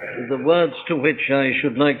The words to which I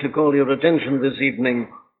should like to call your attention this evening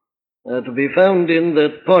are to be found in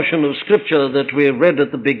that portion of Scripture that we read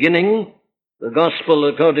at the beginning, the Gospel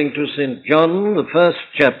according to St. John, the first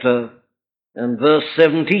chapter, and verse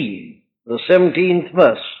 17, the 17th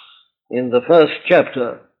verse in the first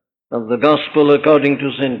chapter of the Gospel according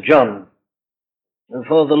to St. John.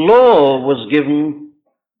 For the law was given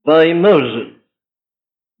by Moses,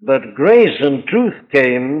 but grace and truth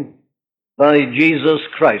came by Jesus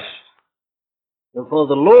Christ. For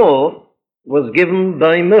the law was given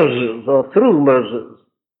by Moses, or through Moses,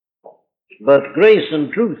 but grace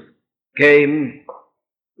and truth came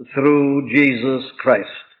through Jesus Christ.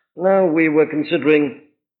 Now, we were considering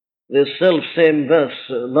this self-same verse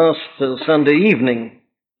last Sunday evening,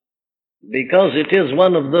 because it is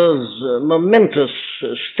one of those momentous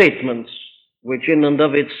statements which in and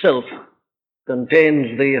of itself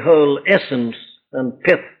contains the whole essence and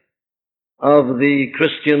pith of the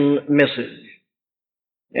Christian message.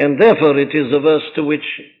 And therefore it is a verse to which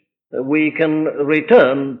we can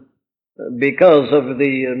return because of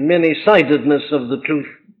the many-sidedness of the truth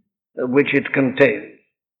which it contains.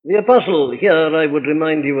 The apostle here, I would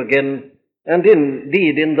remind you again, and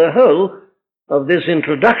indeed in the whole of this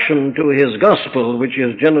introduction to his gospel, which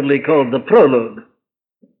is generally called the prologue,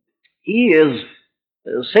 he is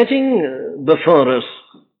setting before us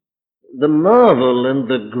the marvel and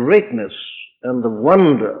the greatness and the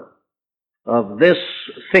wonder of this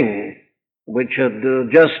thing which had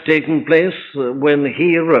just taken place when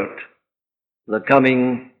he wrote the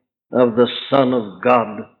coming of the Son of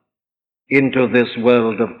God into this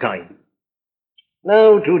world of time.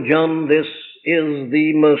 Now, to John, this is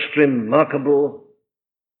the most remarkable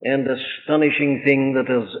and astonishing thing that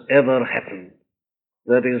has ever happened.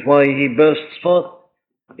 That is why he bursts forth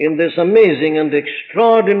in this amazing and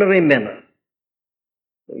extraordinary manner.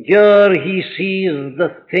 Here he sees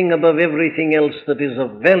the thing above everything else that is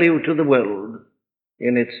of value to the world,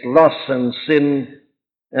 in its loss and sin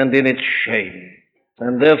and in its shame.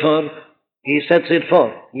 And therefore he sets it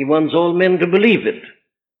forth. He wants all men to believe it.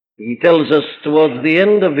 He tells us towards the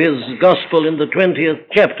end of his gospel in the 20th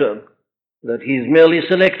chapter that he's merely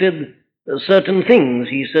selected certain things.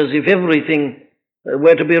 He says if everything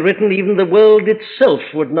were to be written, even the world itself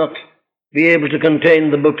would not be able to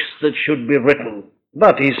contain the books that should be written.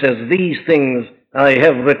 But, he says, these things I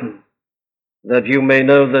have written, that you may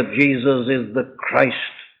know that Jesus is the Christ,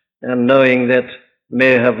 and knowing that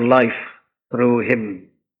may have life through him.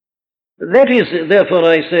 That is, therefore,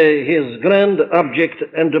 I say, his grand object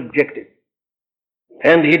and objective.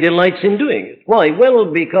 And he delights in doing it. Why?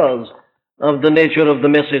 Well, because of the nature of the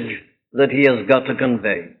message that he has got to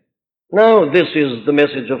convey. Now, this is the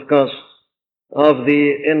message, of course, of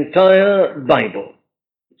the entire Bible.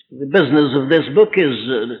 The business of this book is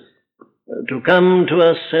to come to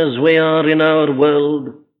us as we are in our world,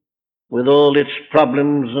 with all its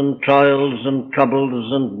problems and trials and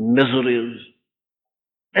troubles and miseries,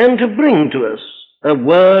 and to bring to us a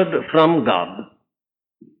word from God.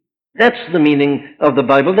 That's the meaning of the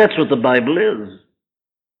Bible. That's what the Bible is.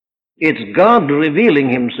 It's God revealing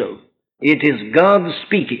himself. It is God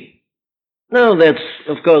speaking. Now, that's,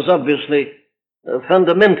 of course, obviously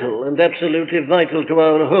fundamental and absolutely vital to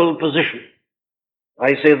our whole position.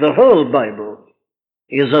 I say the whole Bible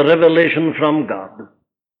is a revelation from God.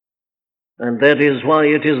 And that is why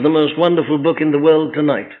it is the most wonderful book in the world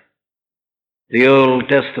tonight. The Old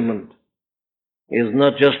Testament is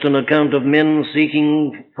not just an account of men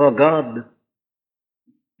seeking for God.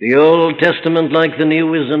 The Old Testament, like the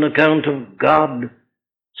New, is an account of God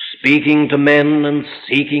speaking to men and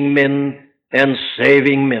seeking men and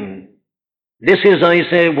saving men. This is, I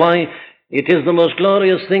say, why it is the most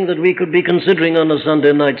glorious thing that we could be considering on a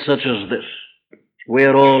Sunday night such as this. We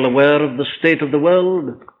are all aware of the state of the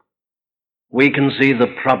world. We can see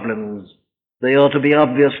the problems. They ought to be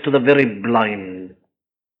obvious to the very blind.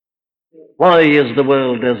 Why is the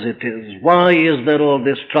world as it is? Why is there all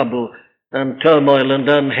this trouble and turmoil and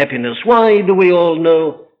unhappiness? Why do we all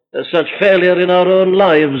know such failure in our own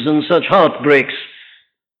lives and such heartbreaks?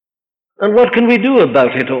 And what can we do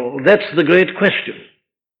about it all? That's the great question.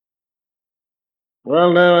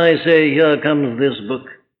 Well, now I say, here comes this book,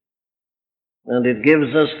 and it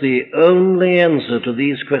gives us the only answer to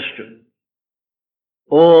these questions.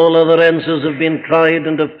 All other answers have been tried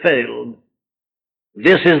and have failed.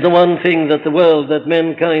 This is the one thing that the world, that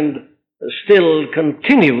mankind still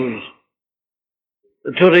continues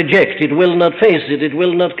to reject. It will not face it, it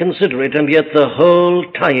will not consider it, and yet the whole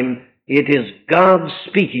time it is God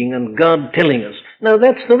speaking and God telling us. Now,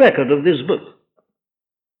 that's the record of this book.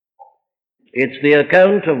 It's the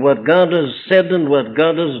account of what God has said and what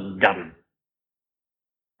God has done.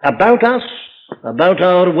 about us, about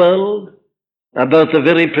our world, about the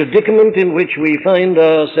very predicament in which we find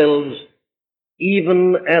ourselves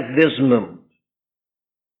even at this moment.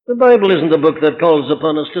 The Bible isn't a book that calls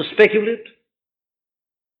upon us to speculate.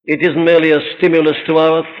 It isn't merely a stimulus to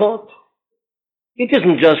our thought. It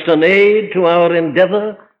isn't just an aid to our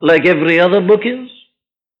endeavor like every other book is.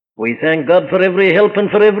 We thank God for every help and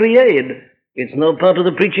for every aid. It's no part of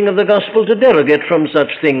the preaching of the gospel to derogate from such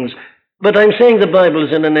things. But I'm saying the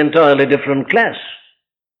Bible's in an entirely different class.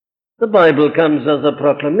 The Bible comes as a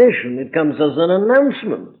proclamation. It comes as an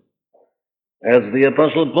announcement. As the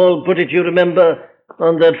Apostle Paul put it, you remember,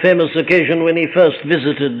 on that famous occasion when he first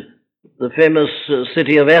visited the famous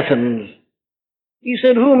city of Athens, he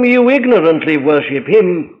said, "Whom you ignorantly worship,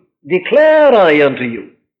 him declare I unto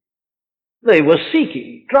you." They were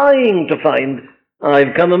seeking, trying to find.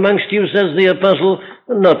 "I've come amongst you," says the apostle,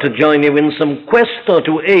 "not to join you in some quest or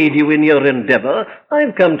to aid you in your endeavor.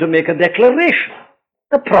 I've come to make a declaration,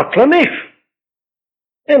 a proclamation."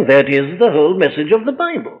 And that is the whole message of the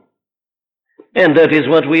Bible. And that is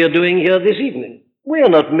what we are doing here this evening. We are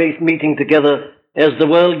not meeting together as the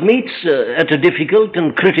world meets at a difficult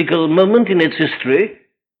and critical moment in its history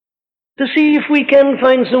to see if we can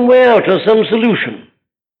find some way out or some solution,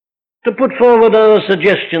 to put forward our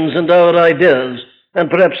suggestions and our ideas and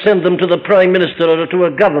perhaps send them to the Prime Minister or to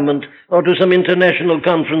a government or to some international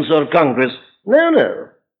conference or congress. No.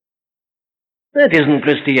 That isn't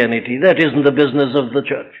Christianity. That isn't the business of the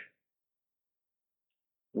church.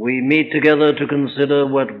 We meet together to consider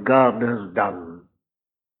what God has done,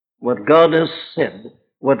 what God has said,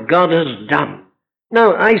 what God has done.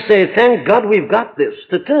 Now, I say, thank God we've got this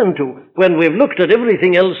to turn to when we've looked at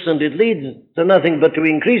everything else and it leads to nothing but to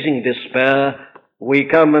increasing despair. We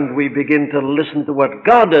come and we begin to listen to what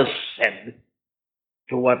God has said,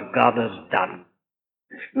 to what God has done.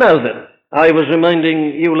 Now then, I was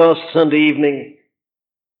reminding you last Sunday evening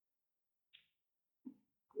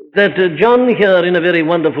that John here in a very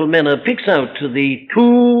wonderful manner picks out the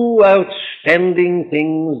two outstanding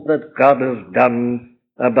things that God has done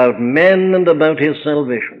about man and about his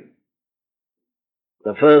salvation.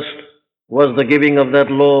 The first was the giving of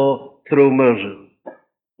that law through Moses,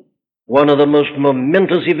 one of the most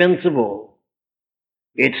momentous events of all.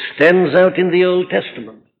 It stands out in the Old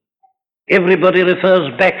Testament. Everybody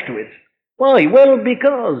refers back to it. Why? Well,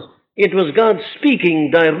 because it was God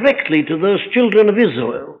speaking directly to those children of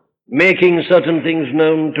Israel, making certain things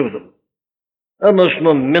known to them. A most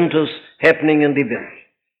momentous happening and event.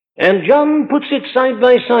 And John puts it side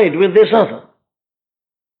by side with this other,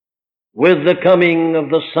 with the coming of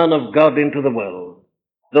the Son of God into the world.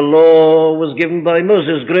 The law was given by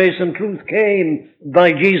Moses. Grace and truth came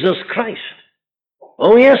by Jesus Christ.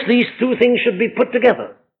 Oh yes, these two things should be put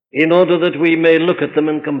together in order that we may look at them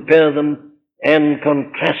and compare them and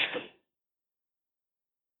contrast them.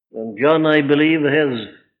 And John, I believe, has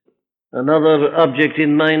another object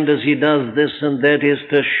in mind as he does this, and that is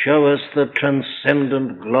to show us the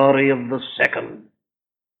transcendent glory of the second.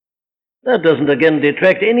 That doesn't again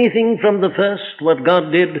detract anything from the first, what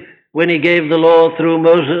God did when he gave the law through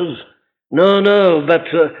Moses. No, but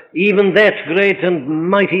even that, great and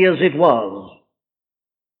mighty as it was,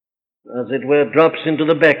 as it were, drops into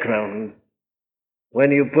the background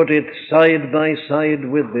when you put it side by side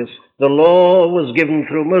with this. The law was given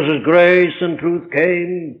through Moses. Grace and truth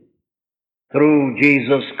came through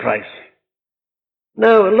Jesus Christ.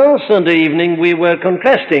 Now, last Sunday evening we were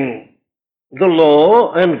contrasting the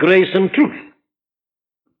law and grace and truth.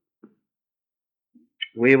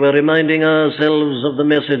 We were reminding ourselves of the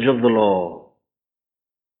message of the law.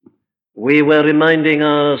 We were reminding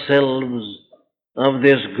ourselves of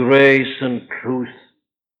this grace and truth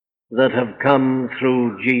that have come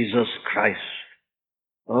through Jesus Christ.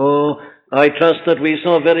 Oh, I trust that we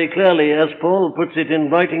saw very clearly, as Paul puts it in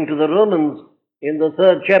writing to the Romans in the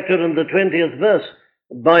 3rd chapter and the 20th verse,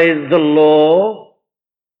 by the law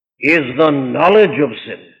is the knowledge of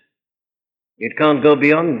sin. It can't go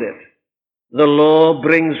beyond that. The law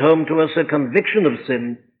brings home to us a conviction of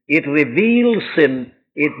sin. It reveals sin.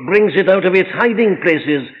 It brings it out of its hiding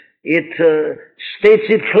places. It states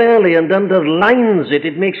it clearly and underlines it.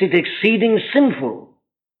 It makes it exceeding sinful.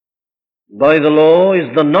 By the law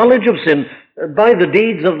is the knowledge of sin. By the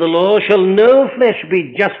deeds of the law shall no flesh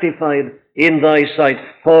be justified in thy sight,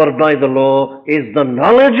 for by the law is the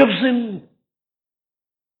knowledge of sin.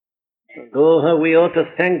 Oh, how we ought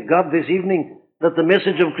to thank God this evening that the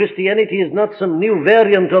message of Christianity is not some new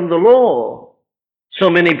variant on the law. So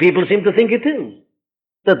many people seem to think it is.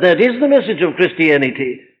 That is the message of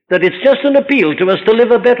Christianity. That it's just an appeal to us to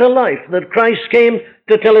live a better life. That Christ came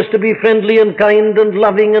to tell us to be friendly and kind and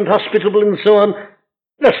loving and hospitable and so on.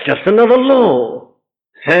 That's just another law.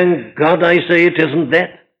 Thank God I say it isn't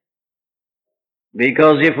that.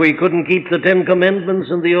 Because if we couldn't keep the Ten Commandments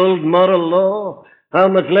and the old moral law, how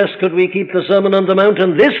much less could we keep the Sermon on the Mount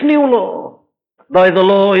and this new law? By the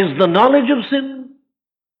law is the knowledge of sin.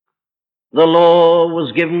 The law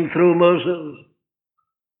was given through Moses,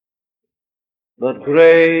 but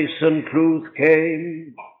grace and truth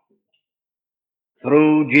came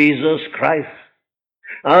through Jesus Christ.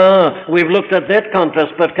 We've looked at that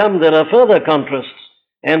contrast, but come, there are further contrasts.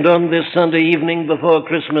 And on this Sunday evening before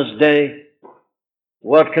Christmas Day,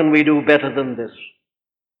 what can we do better than this?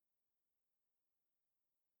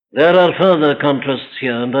 There are further contrasts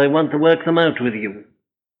here, and I want to work them out with you.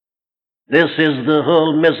 This is the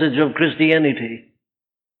whole message of Christianity.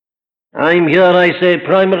 I'm here, I say,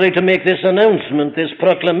 primarily to make this announcement, this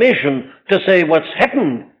proclamation, to say what's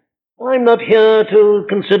happened. I'm not here to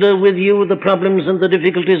consider with you the problems and the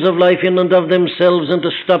difficulties of life in and of themselves and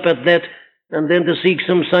to stop at that and then to seek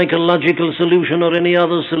some psychological solution or any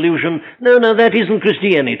other solution. No, that isn't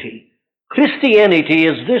Christianity. Christianity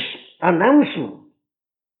is this announcement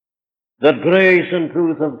that grace and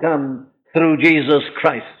truth have come through Jesus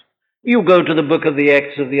Christ. You go to the book of the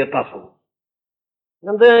Acts of the Apostles,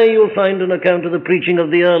 and there you'll find an account of the preaching of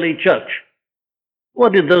the early church.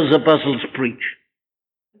 What did those apostles preach?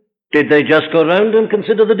 Did they just go around and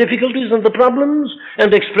consider the difficulties and the problems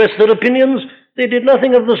and express their opinions? They did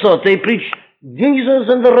nothing of the sort. They preached Jesus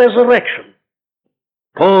and the resurrection.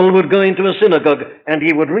 Paul would go into a synagogue and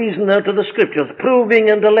he would reason out of the scriptures, proving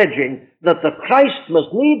and alleging that the Christ must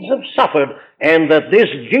needs have suffered, and that this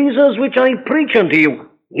Jesus which I preach unto you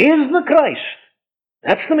is the Christ.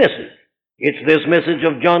 That's the message. It's this message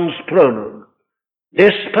of John's prologue.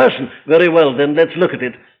 This person. Very well, then let's look at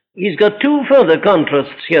it. He's got two further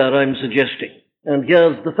contrasts here, I'm suggesting. And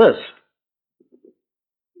here's the first.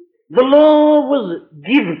 The law was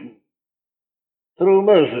given through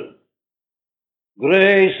Moses.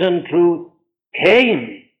 Grace and truth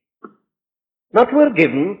came. Not were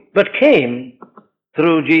given, but came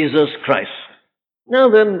through Jesus Christ. Now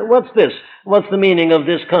then, what's this? What's the meaning of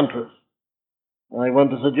this contrast? I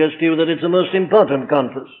want to suggest to you that it's a most important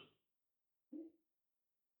contrast.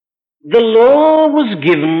 The law was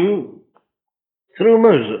given through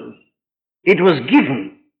Moses. It was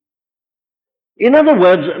given. In other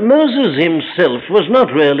words, Moses himself was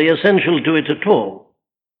not really essential to it at all.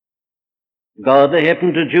 God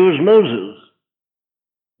happened to choose Moses.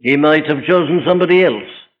 He might have chosen somebody else.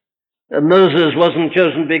 Moses wasn't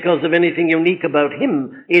chosen because of anything unique about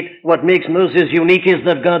him. What makes Moses unique is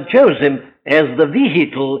that God chose him as the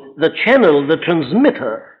vehicle, the channel, the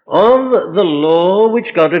transmitter of the law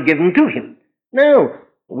which God had given to him. Now,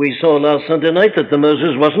 we saw last Sunday night that the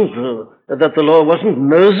law wasn't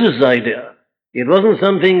Moses' idea. It wasn't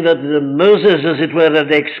something that Moses, as it were,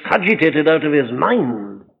 had excogitated out of his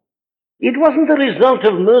mind. It wasn't the result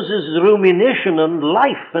of Moses' rumination on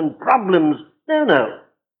life and problems. No.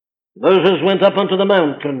 Moses went up onto the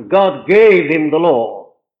mount and God gave him the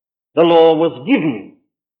law. The law was given.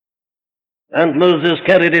 And Moses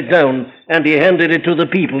carried it down and he handed it to the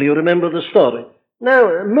people. You remember the story.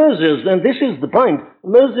 Now, Moses, and this is the point,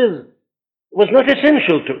 Moses was not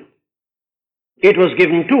essential to it. It was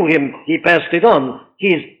given to him. He passed it on.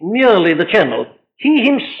 He is merely the channel. He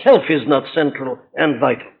himself is not central and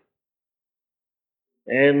vital.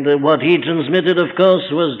 And what he transmitted, of course,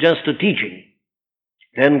 was just a teaching.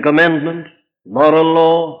 10 Commandments, moral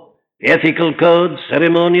law, ethical code,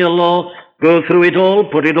 ceremonial law. Go through it all,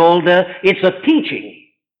 put it all there. It's a teaching.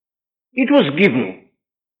 It was given.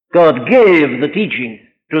 God gave the teaching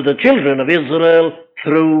to the children of Israel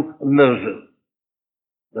through Moses.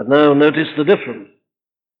 But now notice the difference.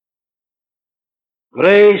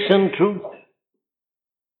 Grace and truth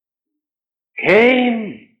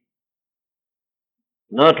came,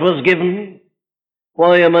 not was given.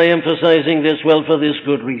 Why am I emphasizing this? Well, for this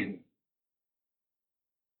good reason.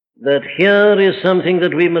 That here is something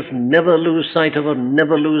that we must never lose sight of or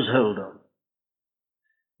never lose hold of.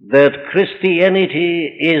 That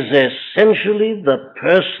Christianity is essentially the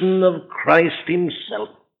person of Christ himself.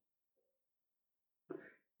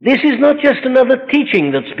 This is not just another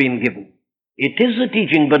teaching that's been given. It is a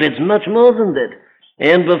teaching, but it's much more than that.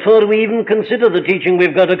 And before we even consider the teaching,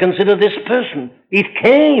 we've got to consider this person. It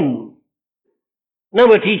came.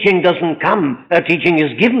 Now, a teaching doesn't come. A teaching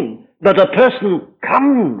is given. But a person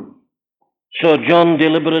comes. So John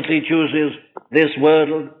deliberately chooses this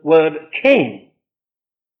word came.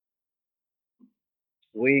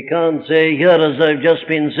 We can't say here, as I've just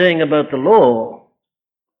been saying about the law,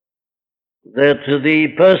 that the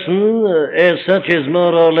person as such is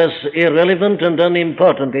more or less irrelevant and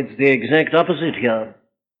unimportant. It's the exact opposite here.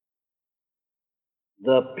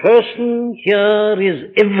 The person here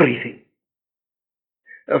is everything.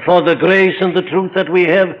 For the grace and the truth that we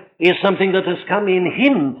have is something that has come in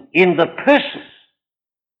him, in the person.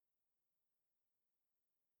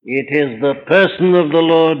 It is the person of the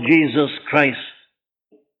Lord Jesus Christ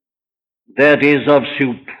that is of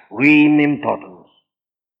supreme importance.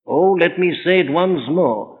 Oh, let me say it once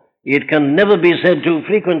more. It can never be said too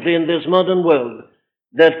frequently in this modern world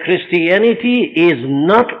that Christianity is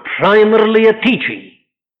not primarily a teaching.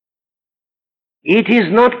 It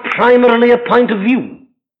is not primarily a point of view.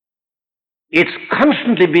 It's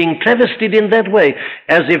constantly being travestied in that way,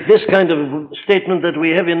 as if this kind of statement that we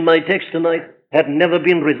have in my text tonight had never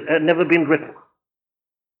been written.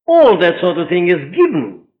 All that sort of thing is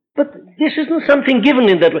given, but this isn't something given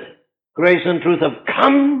in that way. Grace and truth have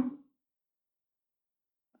come,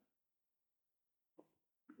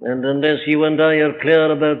 and unless you and I are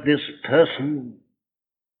clear about this person,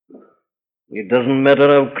 it doesn't matter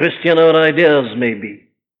how Christian our ideas may be.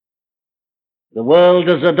 The world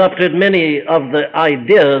has adopted many of the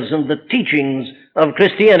ideas and the teachings of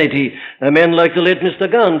Christianity. Men like the late Mr.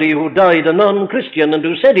 Gandhi, who died a non-Christian and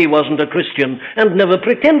who said he wasn't a Christian and never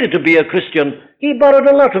pretended to be a Christian, he borrowed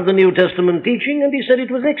a lot of the New Testament teaching and he said it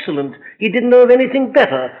was excellent. He didn't know of anything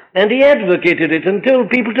better, and he advocated it and told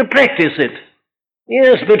people to practice it.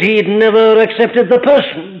 Yes, but he'd never accepted the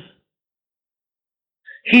person.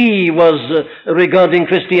 He was regarding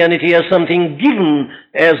Christianity as something given,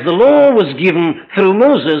 as the law was given through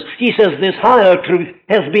Moses. He says this higher truth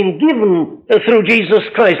has been given through Jesus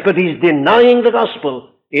Christ, but he's denying the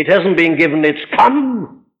gospel. It hasn't been given, it's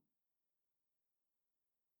come.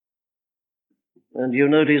 And you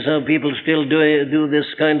notice how people still do this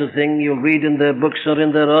kind of thing. You'll read in their books or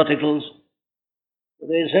in their articles.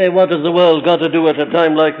 They say, what has the world got to do at a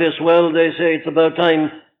time like this? Well, they say it's about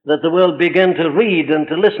time that the world began to read and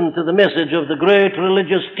to listen to the message of the great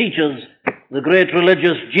religious teachers, the great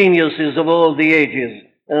religious geniuses of all the ages.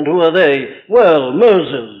 And who are they? Well,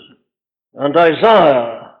 Moses, and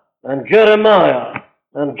Isaiah, and Jeremiah,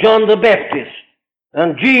 and John the Baptist,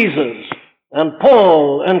 and Jesus, and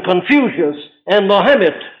Paul, and Confucius, and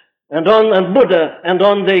Mohammed, and Buddha, and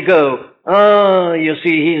on they go. You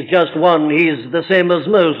see, he's just one. He's the same as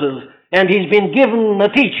Moses, and he's been given a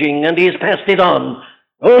teaching, and he's passed it on.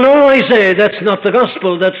 Oh, no, I say, that's not the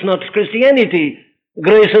gospel, that's not Christianity.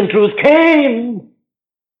 Grace and truth came.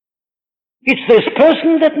 It's this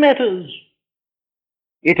person that matters.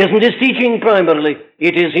 It isn't his teaching primarily.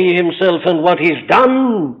 It is he himself and what he's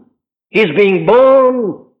done. His being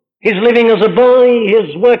born, his living as a boy,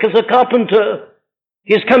 his work as a carpenter,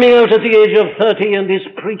 his coming out at the age of 30 and his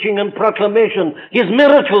preaching and proclamation, his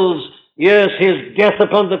miracles, yes, his death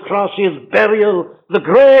upon the cross, his burial, the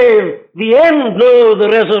grave, the end, no, the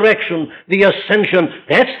resurrection, the ascension.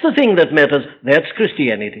 That's the thing that matters. That's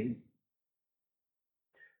Christianity.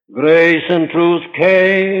 Grace and truth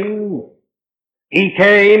came. He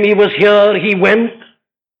came, he was here, he went.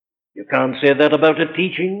 You can't say that about a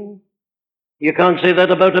teaching. You can't say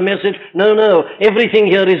that about a message. No, everything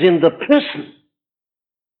here is in the person.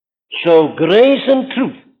 So grace and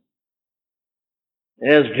truth,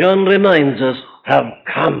 as John reminds us, have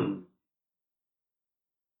come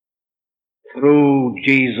through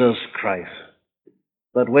Jesus Christ.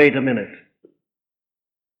 But wait a minute.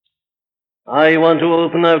 I want to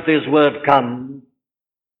open out this word come,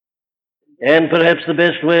 and perhaps the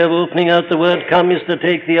best way of opening out the word come is to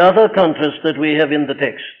take the other contrast that we have in the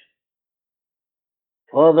text.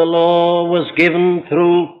 For the law was given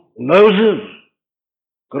through Moses.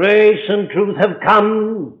 Grace and truth have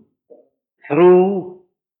come through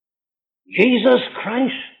Jesus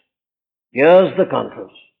Christ. Here's the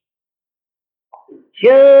contrast.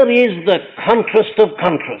 Here is the contrast of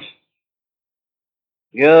contrast.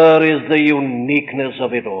 Here is the uniqueness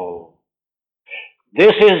of it all.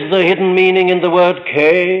 This is the hidden meaning in the word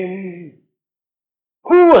came.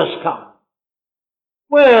 Who has come?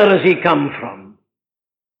 Where has he come from?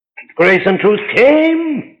 Grace and truth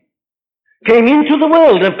came into the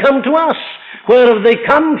world, have come to us. Where have they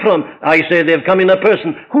come from? I say they've come in a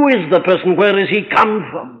person. Who is the person? Where has he come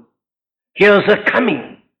from? Here's a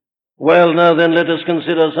coming. Well, now then, let us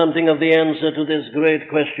consider something of the answer to this great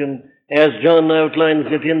question as John outlines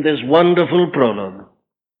it in this wonderful prologue.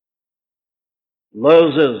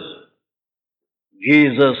 Moses,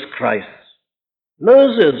 Jesus Christ.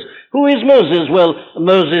 Moses. Who is Moses? Well,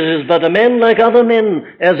 Moses is but a man like other men,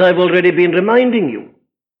 as I've already been reminding you.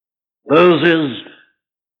 Moses,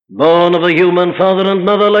 born of a human father and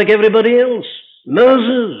mother like everybody else.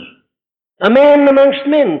 Moses, a man amongst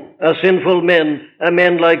men, a sinful man, a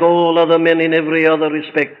man like all other men in every other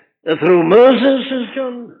respect. Through Moses, says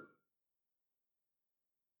John.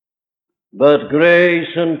 but grace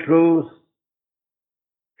and truth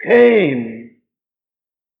came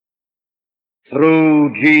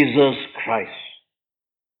through Jesus Christ.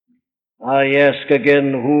 I ask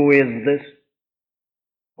again, who is this?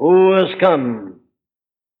 Who has come?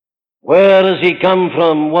 Where has he come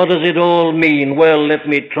from? What does it all mean? Well, let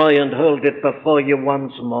me try and hold it before you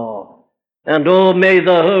once more. And oh, may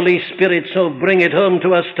the Holy Spirit so bring it home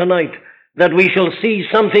to us tonight that we shall see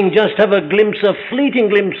something, just have a glimpse, a fleeting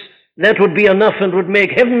glimpse. That would be enough and would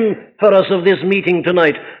make heaven for us of this meeting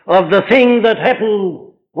tonight, of the thing that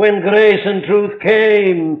happened when grace and truth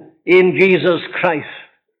came in Jesus Christ.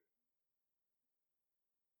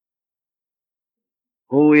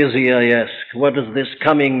 Who is he, I ask? What does this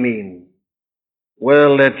coming mean?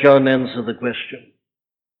 Well, let John answer the question.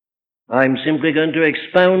 I'm simply going to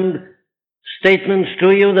expound statements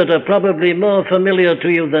to you that are probably more familiar to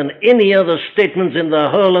you than any other statements in the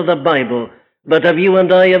whole of the Bible. But have you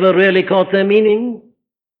and I ever really caught their meaning?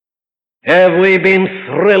 Have we been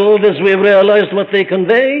thrilled as we realized what they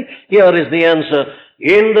convey? Here is the answer.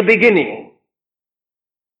 In the beginning.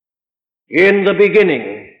 In the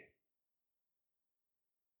beginning.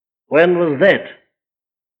 When was that?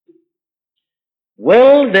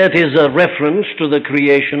 Well, that is a reference to the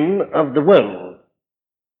creation of the world.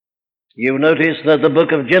 You notice that the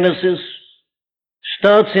book of Genesis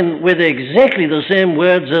starts with exactly the same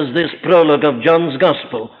words as this prologue of John's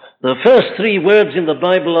Gospel. The first three words in the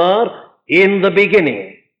Bible are, in the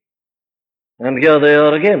beginning. And here they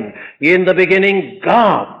are again. In the beginning,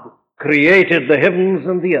 God created the heavens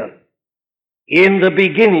and the earth. In the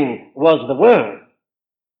beginning was the Word.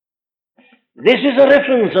 This is a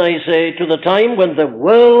reference, I say, to the time when the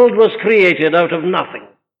world was created out of nothing.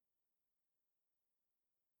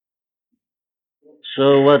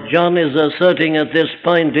 So what John is asserting at this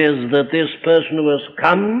point is that this person who has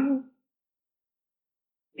come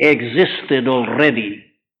existed already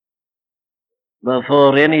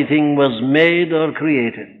before anything was made or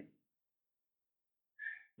created.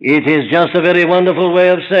 It is just a very wonderful way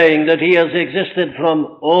of saying that he has existed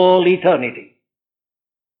from all eternity.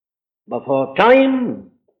 Before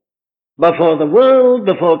time, before the world,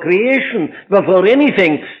 before creation, before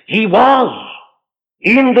anything, he was.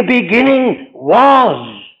 In the beginning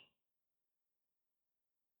was.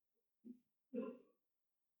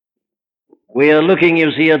 We are looking,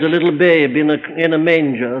 you see, at a little babe in a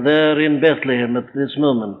manger there in Bethlehem at this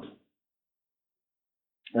moment.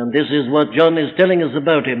 And this is what John is telling us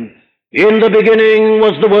about him. In the beginning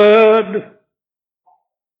was the Word.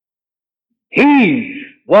 He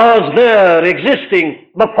was there existing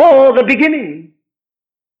before the beginning.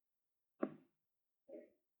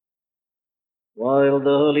 While the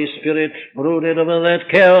Holy Spirit brooded over that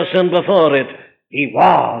chaos and before it, he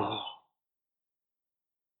was.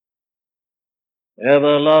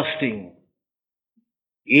 Everlasting,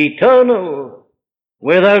 eternal,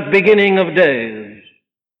 without beginning of days.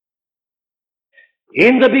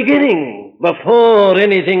 In the beginning, before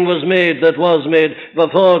anything was made that was made,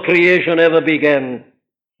 before creation ever began,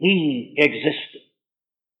 he existed.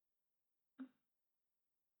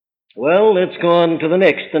 Well, let's go on to the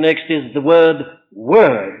next. The next is the word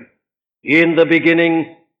Word. In the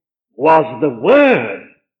beginning was the Word,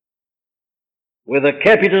 with a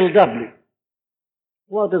capital W.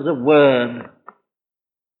 What is a word?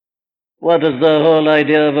 What does the whole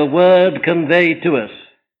idea of a word convey to us?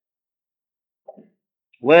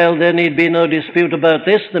 Well, there need be no dispute about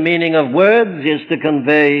this. The meaning of words is to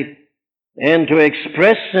convey and to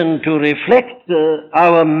express and to reflect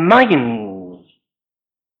our minds.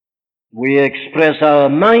 We express our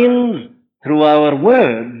minds through our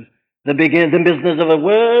words. The business of a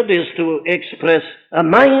word is to express a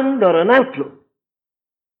mind or an outlook.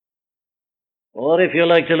 Or if you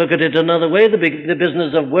like to look at it another way, the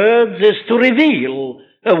business of words is to reveal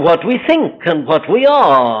what we think and what we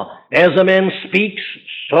are. As a man speaks,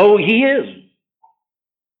 so he is.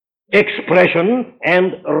 Expression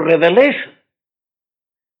and revelation.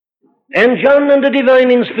 And John, under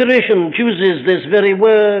divine inspiration, chooses this very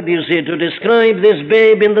word, you see, to describe this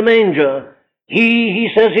babe in the manger. He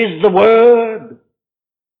says, is the Word.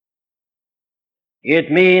 It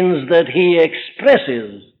means that he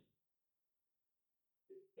expresses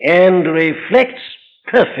and reflects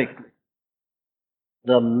perfectly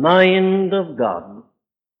the mind of God.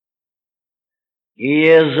 He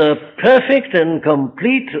is a perfect and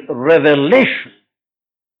complete revelation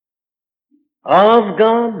of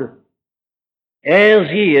God as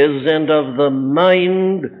he is, and of the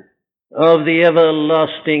mind of the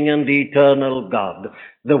everlasting and eternal God,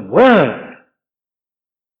 the Word.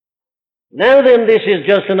 Now then, this is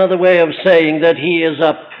just another way of saying that he is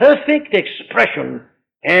a perfect expression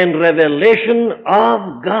and revelation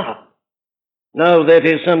of God. Now, that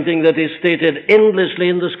is something that is stated endlessly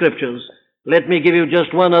in the Scriptures. Let me give you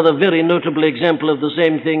just one other very notable example of the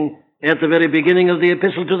same thing at the very beginning of the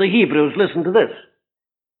Epistle to the Hebrews. Listen to this.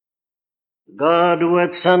 God, who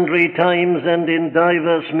at sundry times and in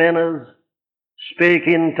divers manners spake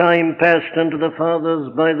in time past unto the fathers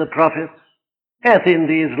by the prophets, hath in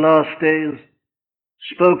these last days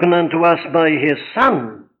spoken unto us by his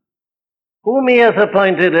Son, whom he hath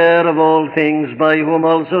appointed heir of all things, by whom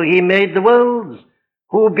also he made the worlds,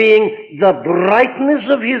 who being the brightness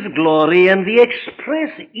of his glory and the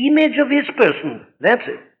express image of his person. That's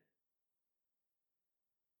it.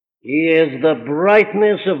 He is the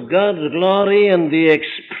brightness of God's glory and the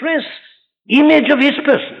express image of his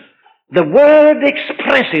person. The Word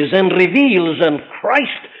expresses and reveals, and Christ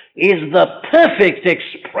is the perfect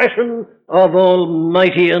expression of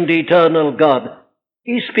Almighty and eternal God.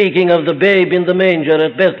 He's speaking of the babe in the manger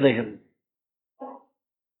at Bethlehem.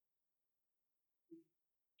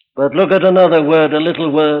 But look at another word, a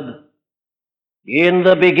little word. In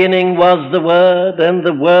the beginning was the Word, and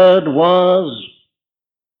the Word was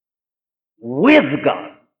with God.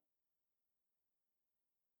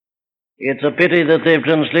 It's a pity that they've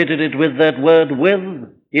translated it with that word with.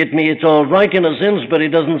 It's all right in a sense, but it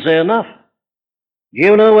doesn't say enough. Do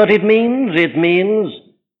you know what it means? It means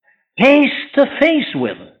face to face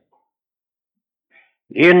with.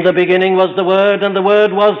 In the beginning was the Word, and the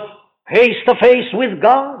Word was face to face with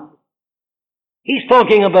God. He's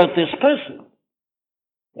talking about this person.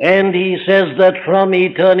 And he says that from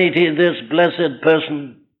eternity this blessed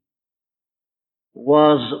person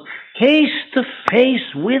was face to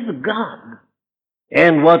face with God.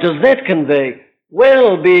 And what does that convey?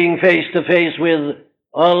 Well, being face to face with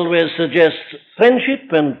always suggests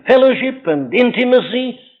friendship and fellowship and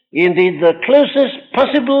intimacy, indeed the closest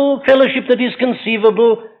possible fellowship that is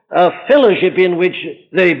conceivable, a fellowship in which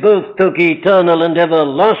they both took eternal and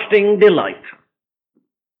everlasting delight.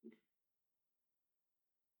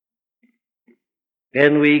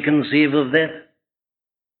 Can we conceive of that?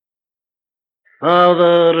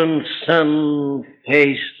 Father and Son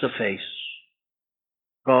face to face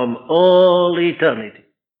from all eternity,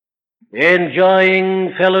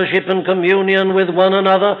 enjoying fellowship and communion with one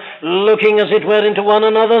another, looking as it were into one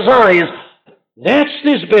another's eyes. That's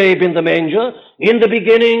this babe in the manger. In the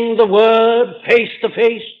beginning, the Word face to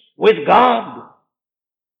face with God.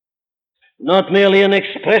 Not merely an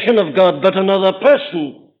expression of God, but another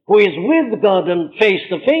person who is with God and face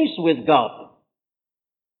to face with God.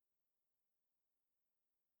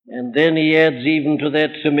 And then he adds even to that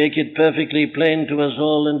to make it perfectly plain to us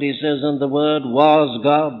all, and he says, and the Word was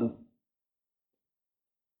God.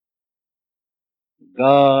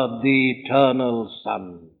 God, the eternal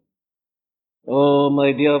Son. Oh,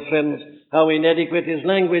 my dear friends, how inadequate is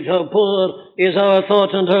language, how poor is our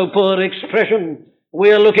thought, and how poor expression.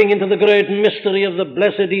 We are looking into the great mystery of the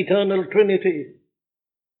blessed eternal Trinity.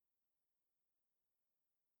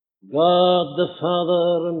 God the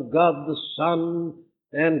Father, and God the Son,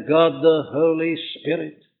 and God the Holy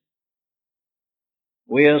Spirit.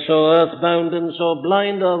 We are so earthbound and so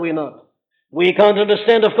blind, are we not? We can't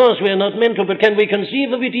understand, of course, we are not meant to, but can we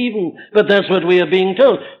conceive of it even? But that's what we are being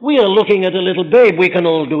told. We are looking at a little babe, we can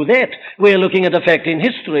all do that. We are looking at a fact in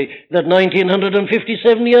history that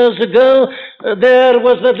 1957 years ago, there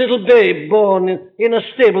was that little babe born in a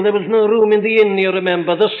stable. There was no room in the inn, you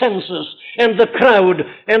remember, the census, and the crowd,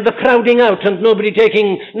 and the crowding out, and nobody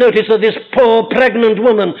taking notice of this poor pregnant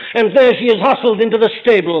woman. And there she is hustled into the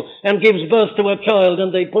stable and gives birth to a child,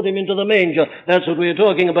 and they put him into the manger. That's what we are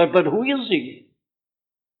talking about. But who is he?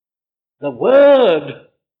 The Word,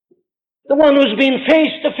 the one who's been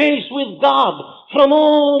face to face with God from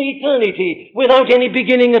all eternity without any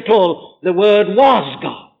beginning at all. The Word was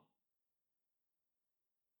God.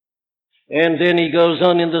 And then he goes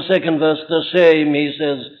on in the second verse, the same, he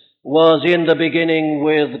says, was in the beginning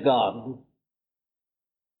with God.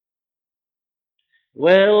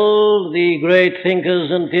 Well, the great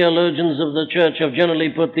thinkers and theologians of the church have generally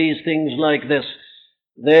put these things like this.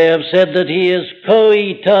 They have said that he is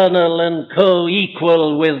co-eternal and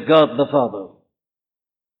co-equal with God the Father.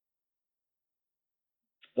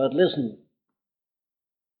 But listen,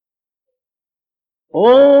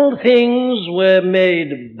 all things were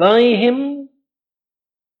made by him,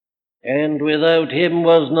 and without him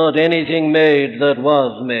was not anything made that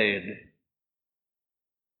was made.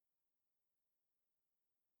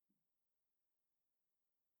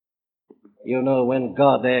 You know, when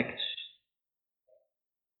God acts,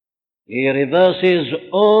 he reverses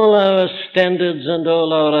all our standards and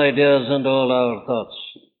all our ideas and all our thoughts.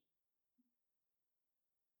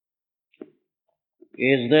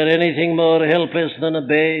 Is there anything more helpless than a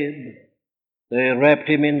babe? They wrapped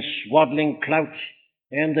him in swaddling clouts,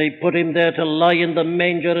 and they put him there to lie in the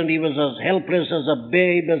manger, and he was as helpless as a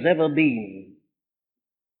babe has ever been.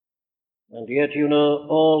 And yet,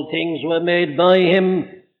 all things were made by him,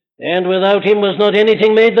 and without him was not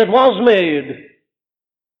anything made that was made.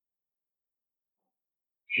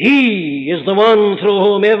 He is the one through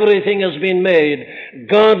whom everything has been made.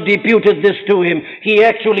 God deputed this to him. He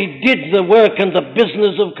actually did the work and the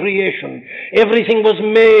business of creation. Everything was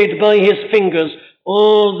made by his fingers,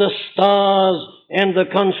 all the stars and the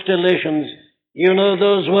constellations.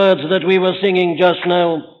 Those words that we were singing just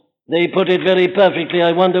now, they put it very perfectly.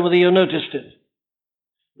 I wonder whether you noticed it.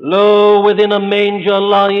 Lo, within a manger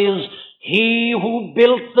lies he who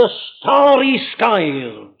built the starry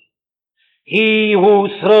skies. He who,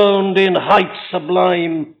 throned in heights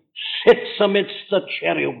sublime, sits amidst the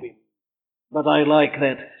cherubim. But I like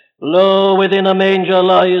that. Lo, within a manger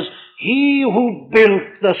lies he who built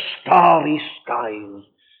the starry skies,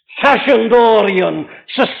 fashioned Orion,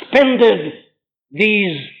 suspended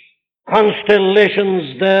these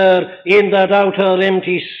constellations there in that outer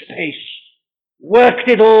empty space, worked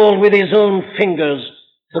it all with his own fingers.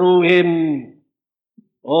 Through him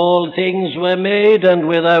all things were made, and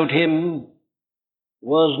without him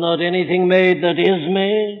was not anything made that is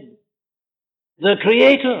made. The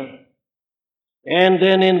Creator. And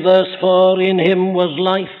then in verse 4, in him was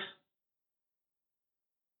life,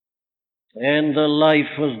 and the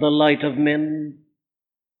life was the light of men.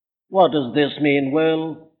 What does this mean?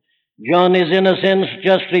 Well, John is in a sense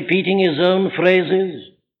just repeating his own phrases.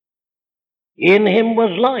 In him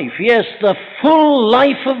was life. Yes, the full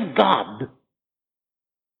life of God.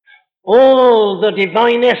 All the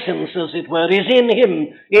divine essence, as it were, is in him.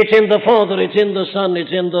 It's in the Father, it's in the Son, it's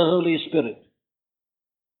in the Holy Spirit.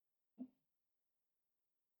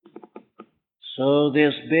 So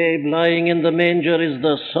this babe lying in the manger is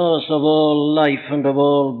the source of all life and of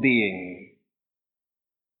all being.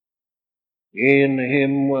 In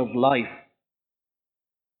him was life.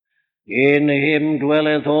 In him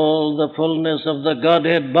dwelleth all the fullness of the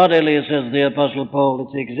Godhead bodily, says the Apostle Paul.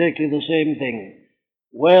 It's exactly the same thing.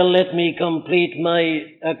 Well, let me complete my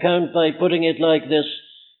account by putting it like this.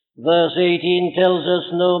 Verse 18 tells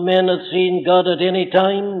us, no man hath seen God at any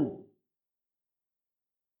time.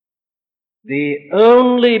 The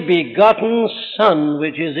only begotten Son,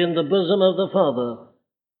 which is in the bosom of the Father,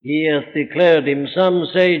 he hath declared him. Some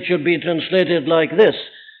say it should be translated like this: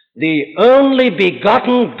 the only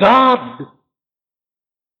begotten God,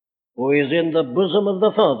 who is in the bosom of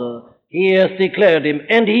the Father, he hath declared him.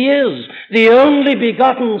 And he is the only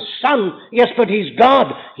begotten Son. Yes, but he's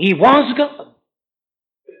God. He was God.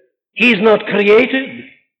 He's not created.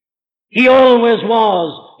 He always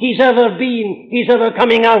was. He's ever been. He's ever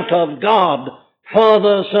coming out of God,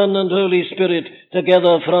 Father, Son, and Holy Spirit,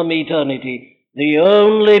 together from eternity. The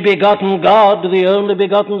only begotten God, the only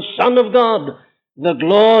begotten Son of God. The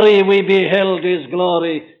glory we beheld is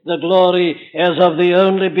glory, the glory as of the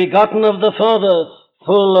only begotten of the Father,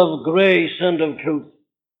 full of grace and of truth.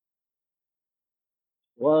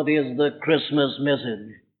 What is the Christmas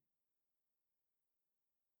message?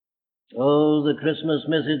 Oh, the Christmas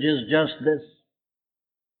message is just this: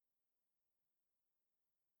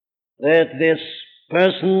 that this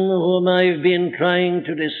person whom I've been trying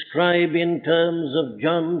to describe in terms of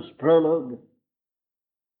John's prologue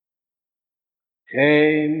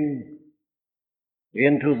came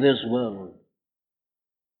into this world.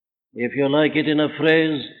 If you like it in a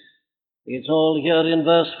phrase, it's all here in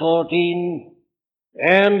verse 14.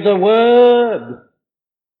 And the Word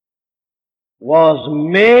was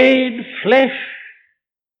made flesh.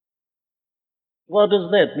 What does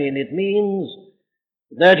that mean? It means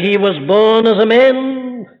that he was born as a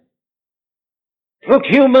man, took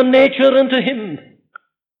human nature into him,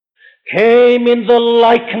 came in the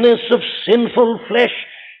likeness of sinful flesh,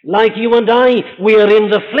 like you and I. We are in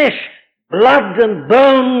the flesh, blood and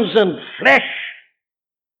bones and flesh.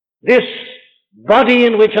 This body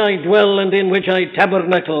in which I dwell and in which I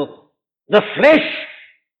tabernacle, the flesh,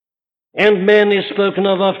 and man is spoken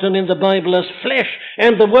of often in the Bible as flesh,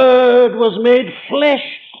 and the Word was made flesh.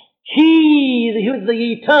 He, the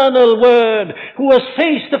eternal Word, who was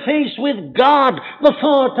face to face with God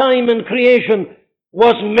before time and creation,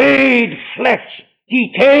 was made flesh.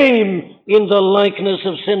 He came in the likeness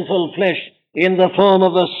of sinful flesh, in the form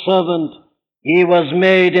of a servant. He was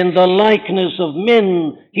made in the likeness of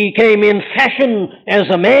men. He came in fashion as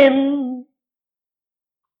a man.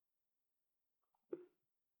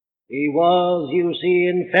 He was, you see,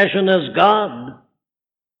 in fashion as God.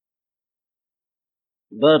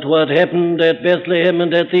 But what happened at Bethlehem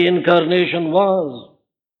and at the Incarnation was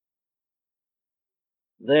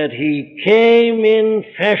that he came in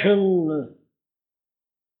fashion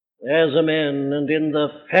as a man and in the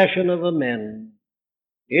fashion of a man,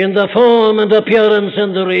 in the form and appearance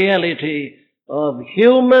and the reality of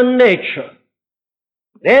human nature.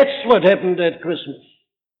 That's what happened at Christmas.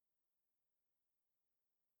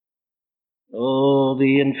 Oh,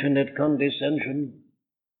 the infinite condescension,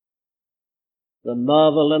 the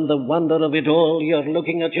marvel and the wonder of it all. You're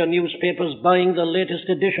looking at your newspapers, buying the latest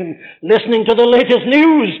edition, listening to the latest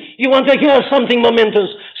news. You want to hear something momentous,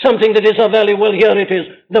 something that is of value. Well, here it is.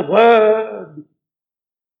 The Word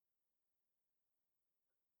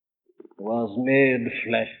was made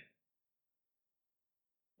flesh.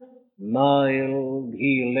 Mild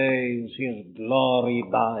he lays his glory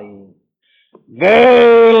by,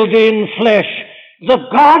 veiled in flesh, the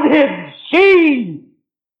Godhead see.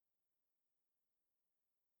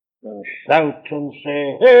 And shout and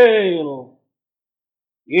say, Hail,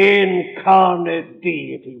 incarnate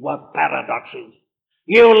deity. What paradoxes!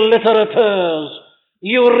 You litterateurs,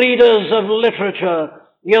 you readers of literature,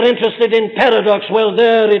 you're interested in paradox. Well,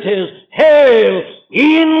 there it is. Hail,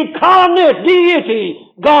 incarnate deity.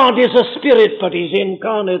 God is a spirit, but he's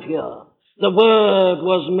incarnate here. The Word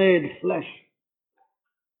was made flesh.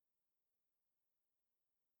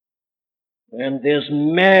 And this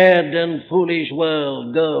mad and foolish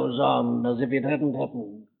world goes on as if it hadn't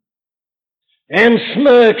happened, and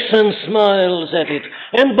smirks and smiles at it,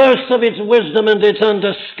 and boasts of its wisdom and its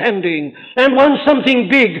understanding, and wants something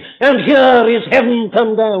big, and here is heaven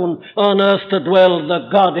come down on earth to dwell, the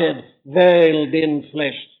Godhead veiled in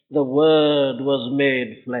flesh. The Word was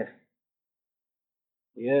made flesh.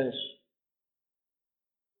 Yes,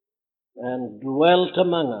 and dwelt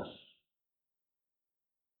among us.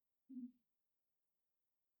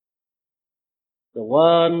 The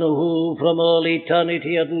one who from all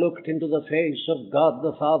eternity had looked into the face of God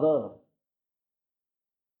the Father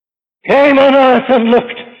came on earth and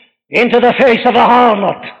looked into the face of a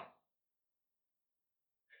harlot,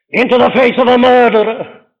 into the face of a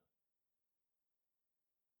murderer.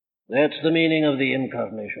 That's the meaning of the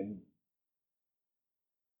Incarnation.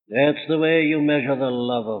 That's the way you measure the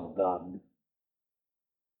love of God.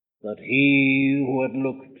 That he who had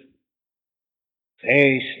looked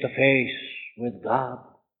face to face with God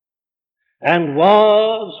and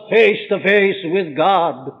was face to face with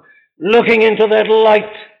God, looking into that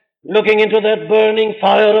light, looking into that burning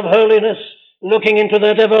fire of holiness, looking into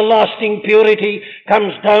that everlasting purity,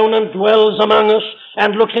 comes down and dwells among us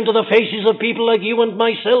and looks into the faces of people like you and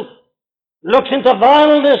myself, looks into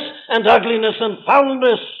vileness and ugliness and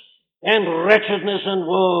foulness and wretchedness and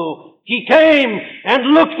woe. He came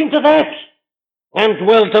and looked into that and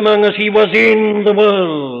dwelt among us. He was in the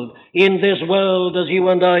world, in this world as you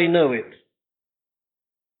and I know it.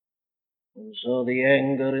 And so the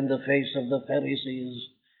anger in the face of the Pharisees,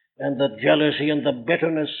 and the jealousy and the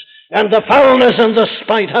bitterness, and the foulness and the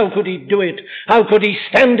spite, how could he do it? How could he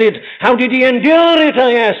stand it? How did he endure it,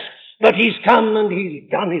 I ask? But he's come and he's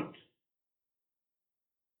done it.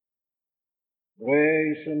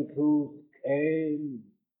 Grace and truth came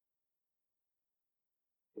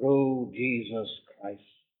through Jesus Christ.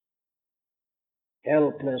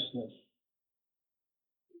 Helplessness,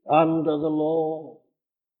 under the law,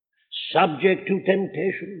 subject to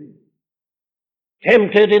temptation,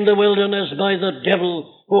 tempted in the wilderness by the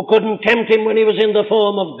devil, who couldn't tempt him when he was in the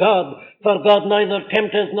form of God, for God neither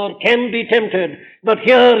tempteth nor can be tempted. But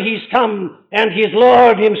here he's come, and he's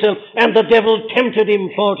Lord himself, and the devil tempted him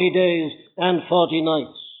 40 days and 40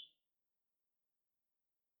 nights.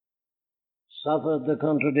 Suffered the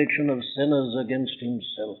contradiction of sinners against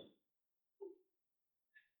himself.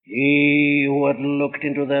 He who had looked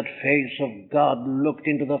into that face of God looked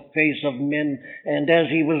into the face of men, and as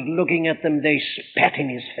he was looking at them, they spat in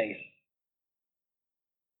his face.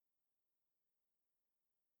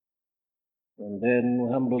 And then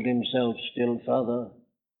humbled himself still further,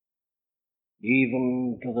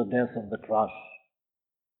 even to the death of the cross.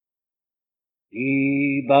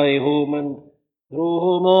 He by whom and through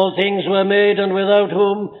whom all things were made, and without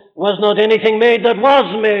whom was not anything made that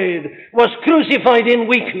was made, was crucified in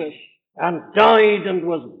weakness, and died and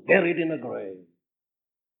was buried in a grave.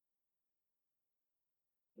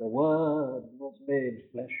 The Word was made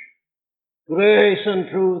flesh. Grace and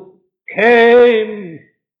truth came.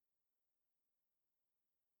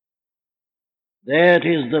 That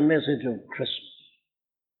is the message of Christmas.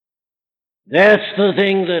 That's the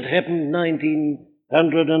thing that happened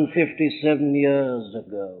 1957 years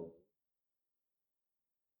ago.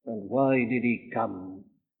 And why did he come?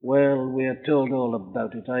 Well, we're told all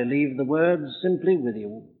about it. I leave the words simply with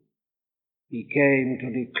you. He came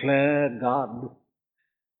to declare God,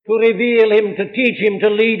 to reveal him, to teach him, to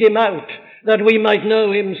lead him out, that we might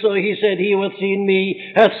know him. So he said, he who hath seen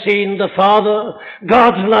me hath seen the Father.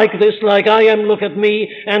 God's like this, like I am. Look at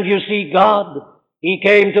me, and you see God. He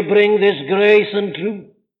came to bring this grace and truth.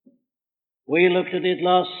 We looked at it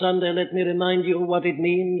last Sunday. Let me remind you what it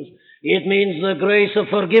means. It means the grace of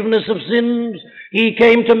forgiveness of sins. He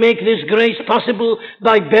came to make this grace possible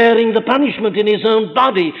by bearing the punishment in his own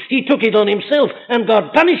body. He took it on himself, and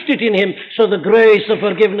God punished it in him. So the grace of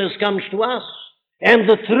forgiveness comes to us, and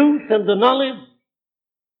the truth and the knowledge.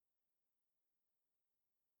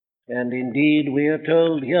 And indeed, we are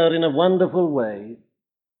told here in a wonderful way,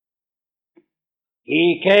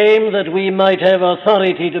 he came that we might have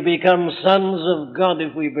authority to become sons of God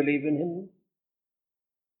if we believe in him.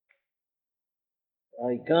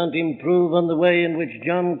 I can't improve on the way in which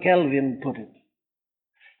John Calvin put it.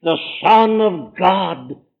 The Son of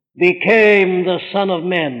God became the Son of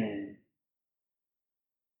men,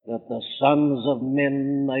 that the sons of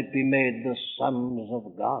men might be made the sons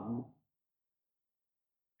of God.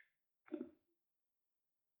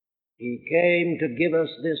 He came to give us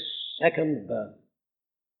this second birth.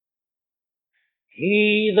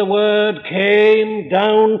 He, the Word, came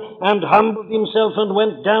down and humbled himself and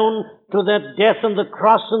went down to that death and the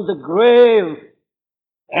cross and the grave,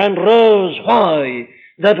 and rose. Why?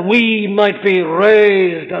 That we might be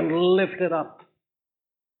raised and lifted up,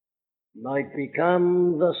 might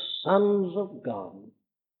become the sons of God,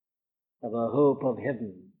 of a hope of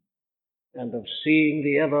heaven, and of seeing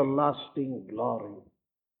the everlasting glory,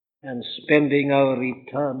 and spending our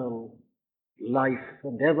eternal life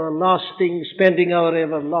and spending our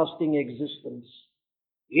everlasting existence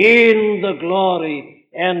in the glory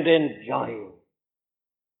and enjoying.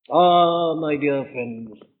 Ah, my dear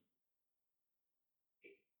friends,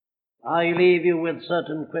 I leave you with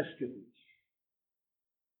certain questions.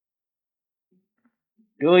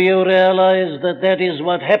 Do you realize that that is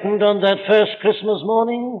what happened on that first Christmas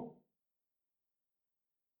morning?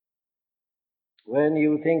 When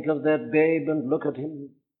you think of that babe and look at him,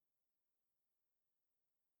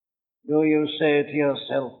 do you say to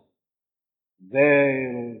yourself,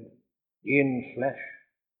 veiled in flesh,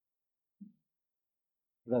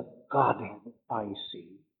 the God I see?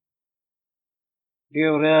 Do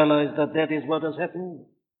you realize that that is what has happened?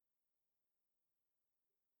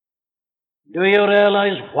 Do you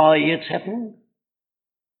realize why it's happened?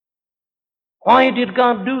 Why did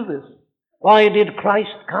God do this? Why did Christ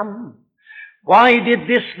come? Why did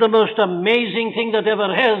this, the most amazing thing that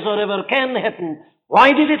ever has or ever can happen,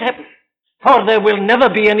 why did it happen? For there will never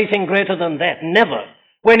be anything greater than that. Never.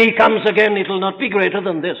 When he comes again, it will not be greater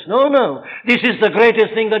than this. No, no. This is the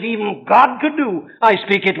greatest thing that even God could do. I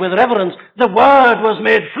speak it with reverence. The Word was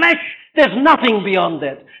made flesh. There's nothing beyond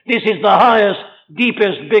that. This is the highest,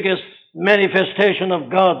 deepest, biggest manifestation of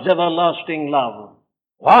God's everlasting love.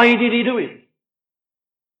 Why did he do it?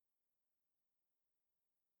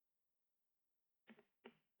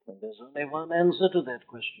 And there's only one answer to that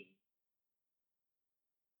question.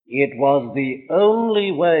 It was the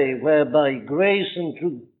only way whereby grace and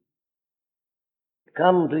truth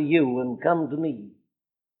come to you and come to me.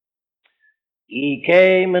 He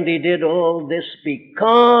came and he did all this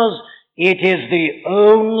because it is the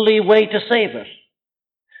only way to save us.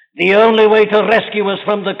 The only way to rescue us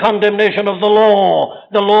from the condemnation of the law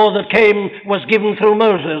that was given through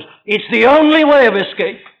Moses. It's the only way of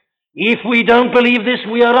escape. If we don't believe this,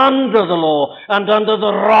 we are under the law and under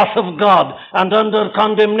the wrath of God and under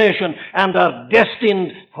condemnation and are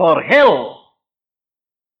destined for hell.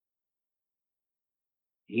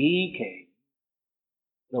 He came.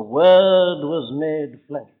 The Word was made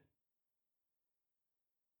flesh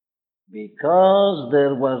because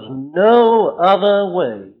there was no other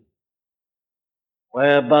way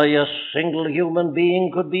whereby a single human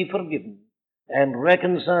being could be forgiven and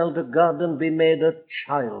reconciled to God and be made a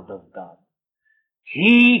child of God.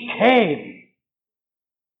 He came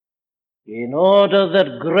in order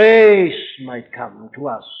that grace might come to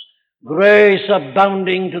us, grace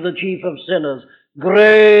abounding to the chief of sinners,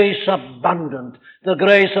 grace abundant, the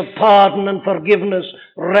grace of pardon and forgiveness,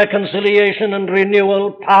 reconciliation and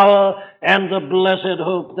renewal, power, and the blessed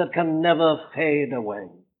hope that can never fade away.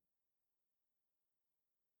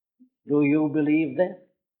 Do you believe that?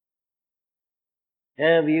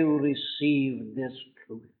 Have you received this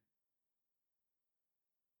truth?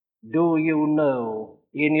 Do you know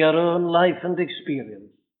in your own life and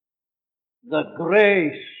experience the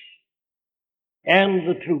grace and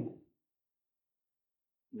the truth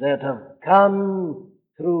that have come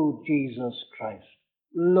through Jesus Christ?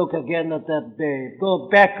 Look again at that babe. Go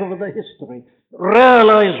back over the history.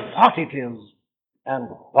 Realize what it is and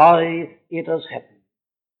why it has happened.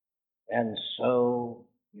 And so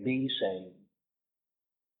be saved.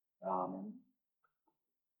 Amen.